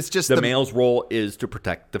males. It's just the male's role is to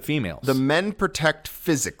protect the females. The men protect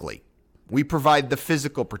physically. We provide the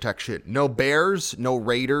physical protection. No bears, no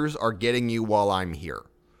raiders are getting you while I'm here.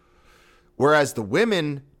 Whereas the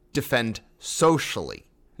women defend socially.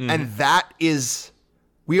 Mm-hmm. And that is,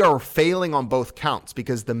 we are failing on both counts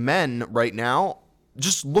because the men right now,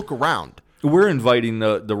 just look around. We're inviting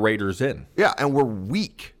the raiders in. Yeah, and we're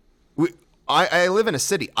weak. I live in a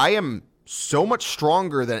city. I am so much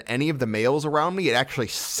stronger than any of the males around me. It actually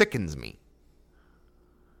sickens me.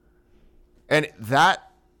 And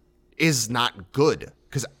that is not good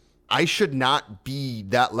because I should not be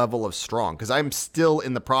that level of strong because I'm still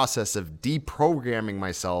in the process of deprogramming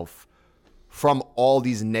myself from all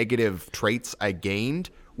these negative traits I gained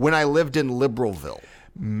when I lived in Liberalville.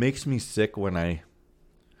 Makes me sick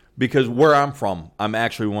because where I'm from, I'm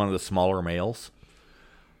actually one of the smaller males.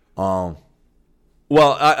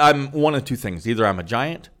 Well, I'm one of two things. Either I'm a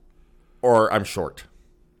giant or I'm short.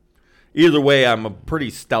 Either way, I'm a pretty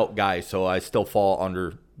stout guy, so I still fall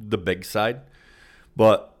under the big side.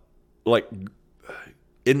 But, like,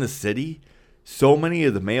 in the city, so many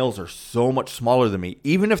of the males are so much smaller than me,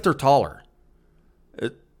 even if they're taller.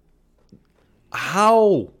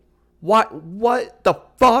 How? What the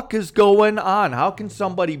fuck is going on? How can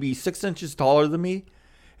somebody be 6 inches taller than me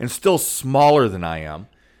and still smaller than I am?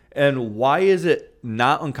 And why is it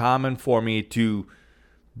not uncommon for me to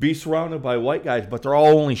be surrounded by white guys, but they're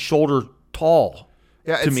all only shoulder tall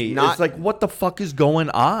to me? It's like, what the fuck is going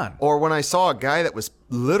on? Or when I saw a guy that was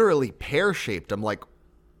literally pear-shaped, I'm like,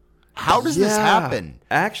 how does this happen?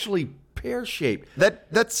 Actually pear-shaped.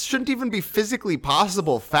 That shouldn't even be physically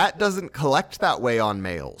possible. Fat doesn't collect that way on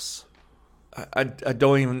males. I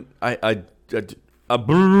don't even...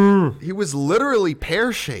 He was literally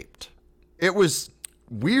pear-shaped. It was...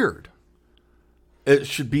 weird. It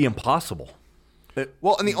should be impossible.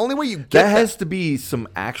 Well, and the only way you get that has to be some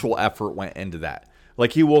actual effort went into that.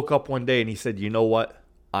 Like he woke up one day and he said, "You know what?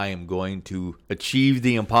 I am going to achieve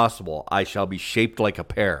the impossible. I shall be shaped like a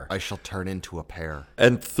pear. I shall turn into a pear."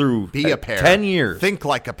 And through be a pear. 10 years, think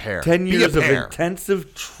like a pear. 10 years of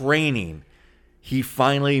intensive training, he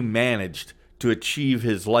finally managed to achieve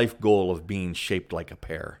his life goal of being shaped like a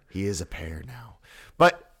pear. He is a pear now.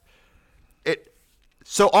 But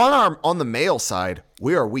so on the male side,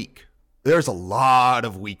 we are weak. There's a lot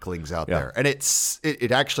of weaklings out there, and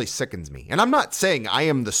it actually sickens me. And I'm not saying I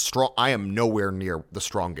am I am nowhere near the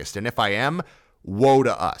strongest, and if I am, woe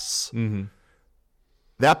to us. Mm-hmm.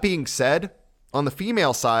 That being said, on the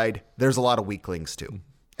female side, there's a lot of weaklings too.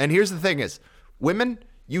 And here's the thing: is women,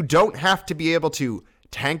 you don't have to be able to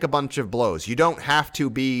tank a bunch of blows. You don't have to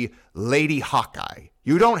be Lady Hawkeye.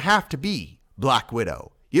 You don't have to be Black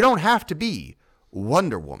Widow. You don't have to be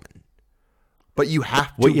Wonder Woman. But you have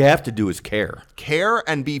to... What you have to do is care. Care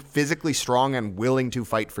and be physically strong and willing to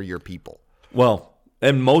fight for your people. Well,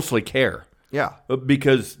 and mostly care. Yeah.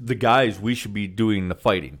 Because the guys, we should be doing the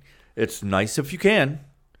fighting. It's nice if you can,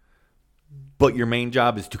 but your main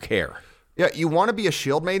job is to care. Yeah, you want to be a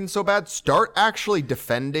shield maiden so bad? Start actually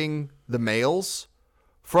defending the males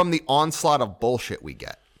from the onslaught of bullshit we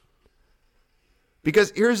get.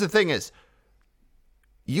 Because here's the thing is,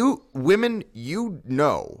 you women, you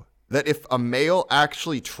know that if a male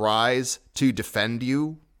actually tries to defend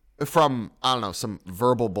you from, I don't know, some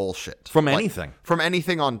verbal bullshit. From anything. From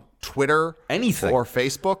anything on Twitter. Anything. Or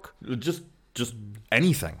Facebook. Just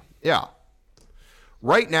anything. Yeah.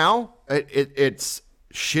 Right now, it's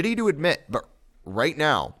shitty to admit, but right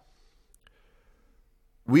now,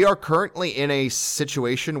 we are currently in a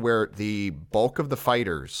situation where the bulk of the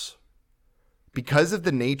fighters, because of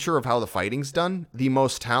the nature of how the fighting's done, the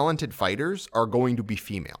most talented fighters are going to be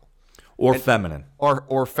female. Or feminine.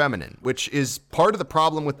 Or feminine, which is part of the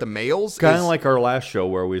problem with the males. Kind of like our last show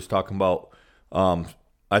where we was talking about,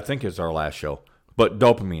 I think it's our last show, but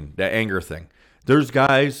dopamine, the anger thing. There's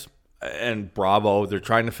guys, and bravo, they're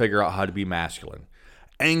trying to figure out how to be masculine.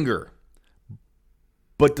 Anger.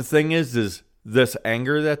 But the thing is this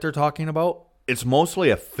anger that they're talking about, it's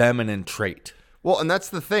mostly a feminine trait. Well, and that's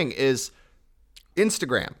the thing is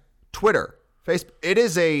Instagram, Twitter, Facebook. It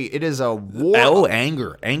is a war.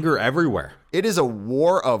 Anger everywhere. It is a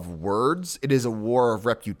war of words. It is a war of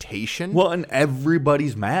reputation. Well, and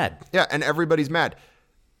everybody's mad. Yeah, and everybody's mad.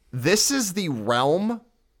 This is the realm,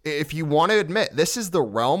 if you want to admit, this is the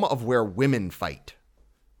realm of where women fight.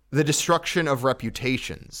 The destruction of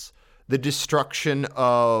reputations, the destruction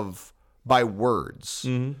of by words,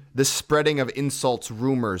 the spreading of insults,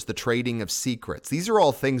 rumors, the trading of secrets. These are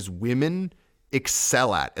all things women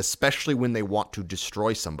excel at, especially when they want to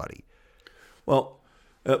destroy somebody. Well,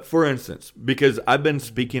 for instance, because I've been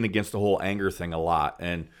speaking against the whole anger thing a lot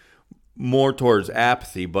and more towards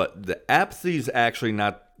apathy, but the apathy is actually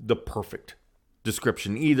not the perfect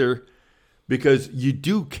description either, because you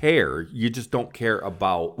do care, you just don't care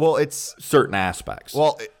about certain aspects.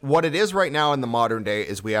 Well, what it is right now in the modern day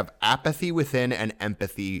is we have apathy within and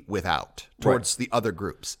empathy without towards the other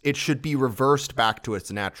groups. It should be reversed back to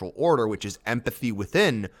its natural order, which is empathy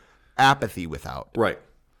within, apathy without. Right.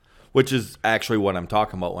 Which is actually what I'm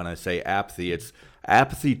talking about when I say apathy. It's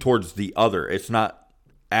apathy towards the other. It's not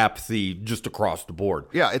apathy just across the board.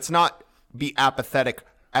 Yeah, it's not be apathetic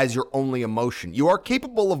as your only emotion. You are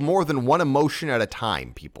capable of more than one emotion at a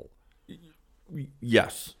time, people.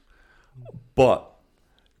 Yes. But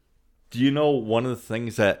do you know one of the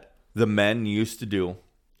things that the men used to do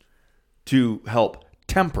to help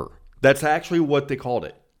temper? That's actually what they called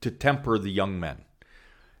it, to temper the young men.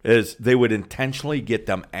 Is they would intentionally get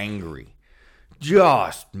them angry.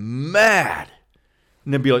 Just mad.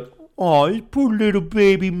 And they'd be like, oh, poor little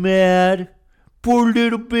baby mad. Poor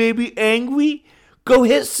little baby angry. Go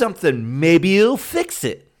hit something. Maybe it'll fix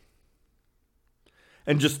it.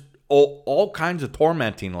 And just all kinds of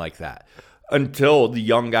tormenting like that. Until the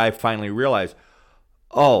young guy finally realized,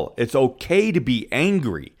 oh, it's okay to be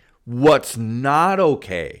angry. What's not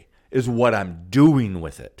okay is what I'm doing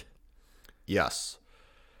with it. Yes.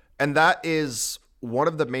 And that is one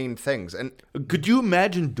of the main things. And could you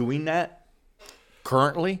imagine doing that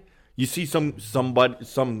currently? You see some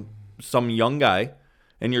young guy,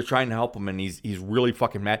 and you're trying to help him, and he's really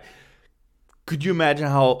fucking mad. Could you imagine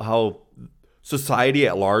how society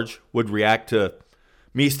at large would react to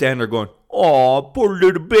me standing there going, "Oh, poor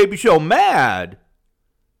little baby, so mad"?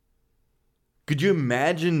 Could you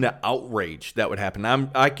imagine the outrage that would happen?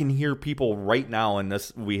 I can hear people right now, and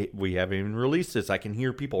this we haven't even released this. I can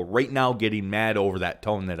hear people right now getting mad over that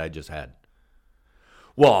tone that I just had.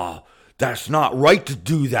 Well, that's not right to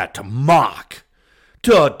do that, to mock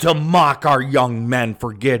our young men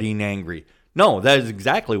for getting angry. No, that is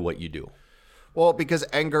exactly what you do. Well, because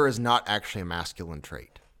anger is not actually a masculine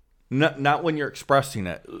trait. Not when you're expressing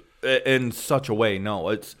it in such a way.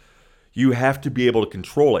 No, you have to be able to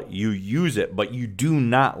control it. You use it, but you do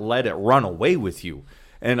not let it run away with you.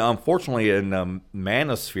 And unfortunately, in the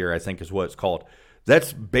manosphere, I think is what it's called,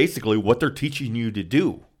 that's basically what they're teaching you to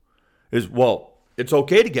do. Is, well, it's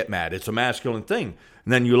okay to get mad. It's a masculine thing.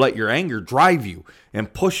 And then you let your anger drive you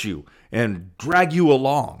and push you and drag you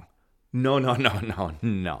along. No.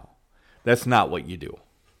 That's not what you do.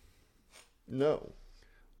 No.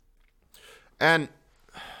 And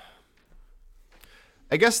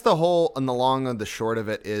I guess the whole and the long and the short of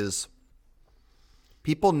it is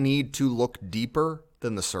people need to look deeper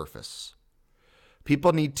than the surface.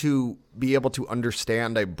 People need to be able to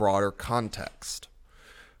understand a broader context.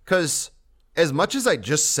 Because as much as I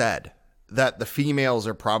just said that the females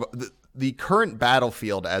are probably, the current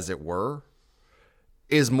battlefield, as it were,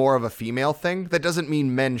 is more of a female thing, that doesn't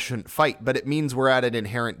mean men shouldn't fight, but it means we're at an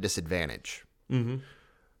inherent disadvantage. Mm-hmm.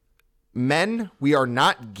 Men, we are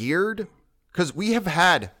not geared. Because we have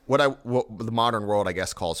had what the modern world, I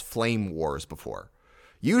guess, calls flame wars before.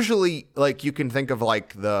 Usually, like, you can think of,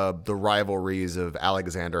 like, the rivalries of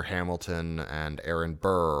Alexander Hamilton and Aaron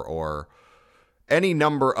Burr, or any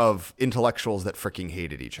number of intellectuals that freaking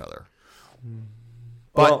hated each other.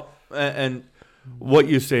 But, well, and what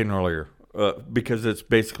you were saying earlier, because it's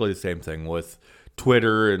basically the same thing with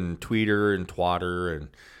Twitter and Tweeter and Twatter and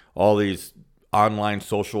all these online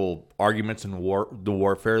social arguments and the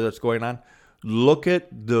warfare that's going on. Look at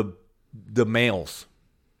the males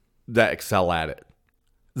that excel at it.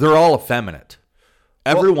 They're all effeminate.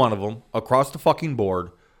 Every one of them across the fucking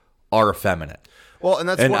board are effeminate. Well,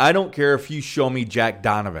 and I don't care if you show me Jack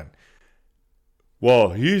Donovan.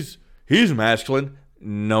 Well, he's masculine.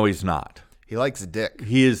 No, he's not. He likes dick.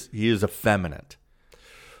 He is effeminate.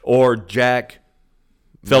 Or Jack,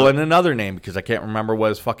 fill in another name because I can't remember what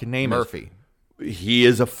his fucking name Murphy. is. He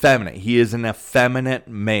is effeminate. He is an effeminate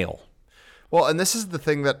male. Well, and this is the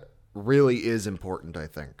thing that really is important, I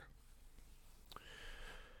think,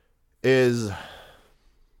 is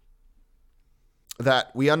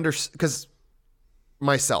that we understand, because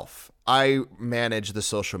myself, I manage the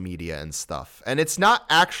social media and stuff, and it's not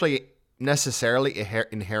actually necessarily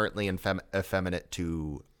inherently effeminate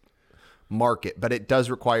to market, but it does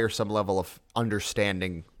require some level of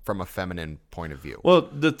understanding from a feminine point of view. Well,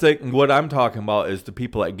 what I'm talking about is the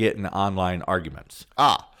people that get in online arguments.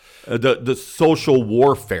 The social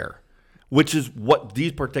warfare, which is what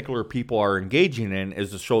these particular people are engaging in,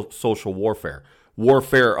 is the social warfare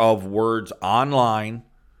of words online.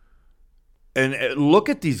 And look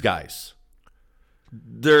at these guys.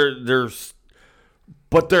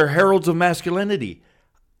 But they're heralds of masculinity.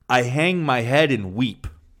 I hang my head and weep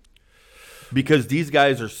because these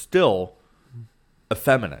guys are still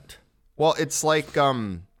effeminate. Well, it's like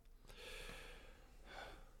the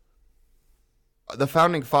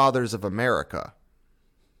founding fathers of America,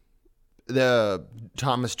 the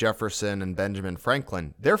Thomas Jefferson and Benjamin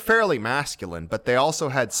Franklin. They're fairly masculine, but they also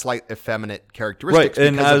had slight effeminate characteristics. Right,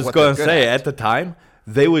 and I was going to say, at the time,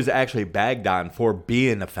 they was actually bagged on for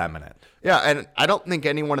being effeminate. Yeah, and I don't think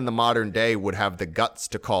anyone in the modern day would have the guts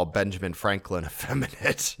to call Benjamin Franklin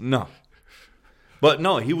effeminate. No. But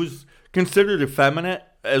no, he was considered effeminate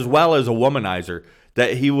as well as a womanizer.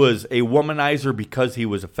 That he was a womanizer because he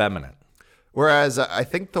was effeminate. Whereas I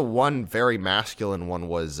think the one very masculine one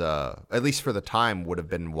was, at least for the time, would have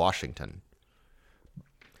been Washington.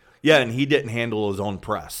 Yeah, and he didn't handle his own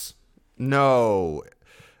press. No.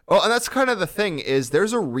 Well, and that's kind of the thing is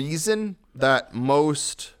there's a reason that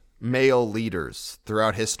most male leaders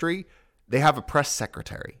throughout history, they have a press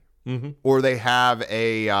secretary, or they have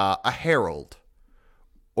a herald,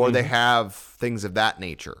 or they have things of that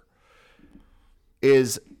nature.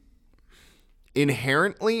 Is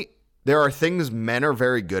inherently there are things men are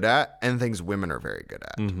very good at and things women are very good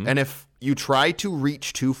at. And if you try to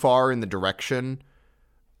reach too far in the direction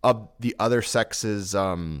of the other sex's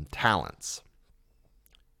talents,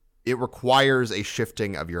 it requires a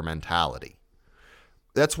shifting of your mentality.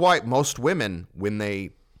 That's why most women, when they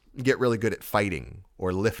get really good at fighting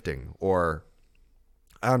or lifting or,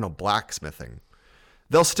 I don't know, blacksmithing,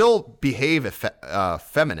 they'll still behave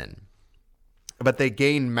feminine, but they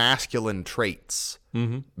gain masculine traits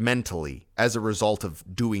mentally as a result of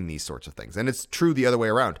doing these sorts of things. And it's true the other way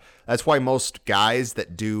around. That's why most guys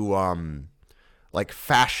that do like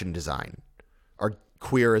fashion design are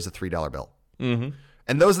queer as a $3 bill.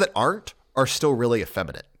 And those that aren't are still really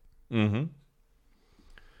effeminate.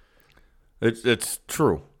 It's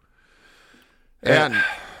true. And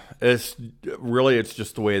it's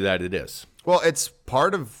just the way that it is. Well, it's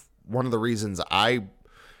part of one of the reasons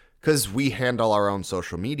because we handle our own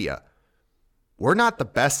social media. We're not the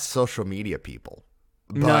best social media people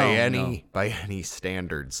by any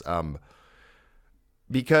standards.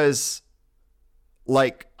 Because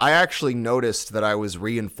like I actually noticed that I was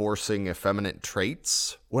reinforcing effeminate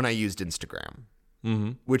traits when I used Instagram,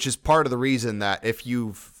 which is part of the reason that if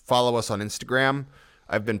you follow us on Instagram,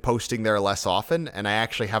 I've been posting there less often, and I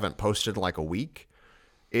actually haven't posted in like a week.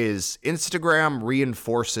 Is Instagram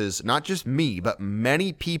reinforces not just me, but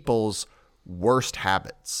many people's worst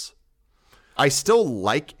habits. I still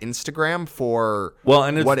like Instagram for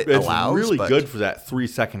what it allows. It's really good for that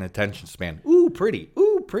 3-second attention span. Ooh, pretty.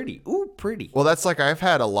 Ooh, pretty. Ooh, pretty. Well, that's like I've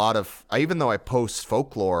had a lot of, even though I post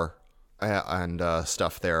folklore and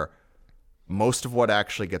stuff there, most of what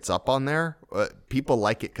actually gets up on there, people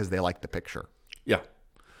like it because they like the picture. Yeah.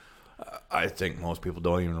 I think most people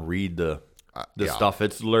don't even read the stuff.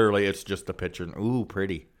 It's literally, it's just a picture. Ooh,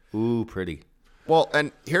 pretty. Ooh, pretty. Well,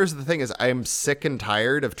 and here's the thing is I'm sick and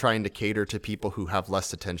tired of trying to cater to people who have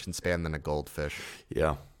less attention span than a goldfish.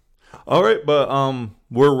 Yeah. All right, but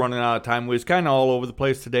we're running out of time. We was kind of all over the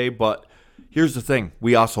place today, but here's the thing.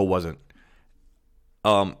 We also wasn't.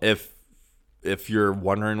 If you're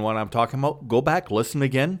wondering what I'm talking about, go back, listen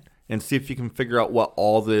again, and see if you can figure out what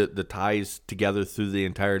all the ties together through the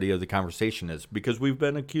entirety of the conversation is. Because we've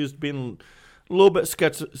been accused of being a little bit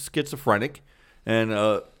schizophrenic,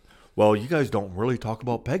 and well, you guys don't really talk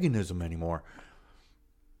about paganism anymore.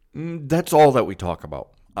 That's all that we talk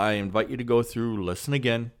about. I invite you to go through, listen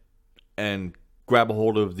again, and grab a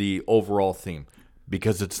hold of the overall theme,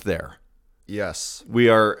 because it's there. Yes. We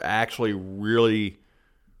are actually really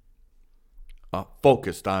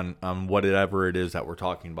focused on whatever it is that we're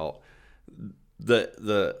talking about.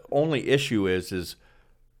 The only issue is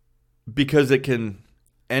because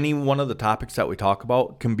any one of the topics that we talk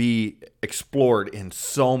about can be explored in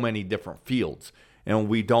so many different fields, and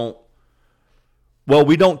we don't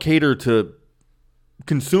cater to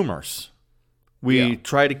consumers. We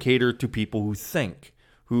try to cater to people who think,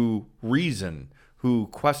 who reason, who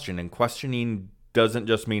question. And questioning doesn't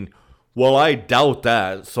just mean, well, I doubt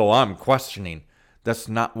that, so I'm questioning. That's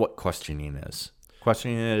not what questioning is.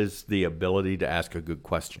 Questioning is the ability to ask a good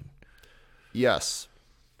question. Yes.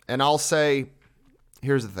 And I'll say,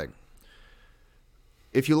 here's the thing.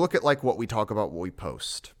 If you look at like what we talk about, what we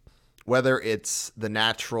post, whether it's the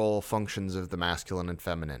natural functions of the masculine and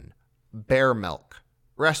feminine, bear milk,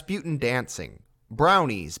 Rasputin dancing,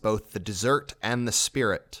 brownies, both the dessert and the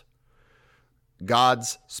spirit,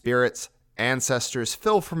 gods, spirits, ancestors,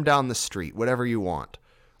 Phil from down the street, whatever you want.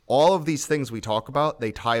 All of these things we talk about,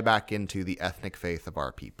 they tie back into the ethnic faith of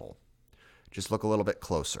our people. Just look a little bit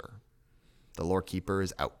closer. The lore keeper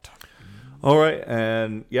is out. All right,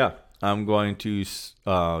 and yeah, I'm going to just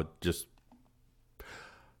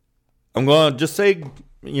say,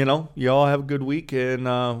 you all have a good week, and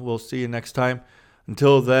we'll see you next time.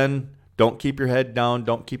 Until then, don't keep your head down,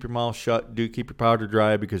 don't keep your mouth shut, do keep your powder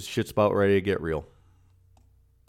dry, because shit's about ready to get real.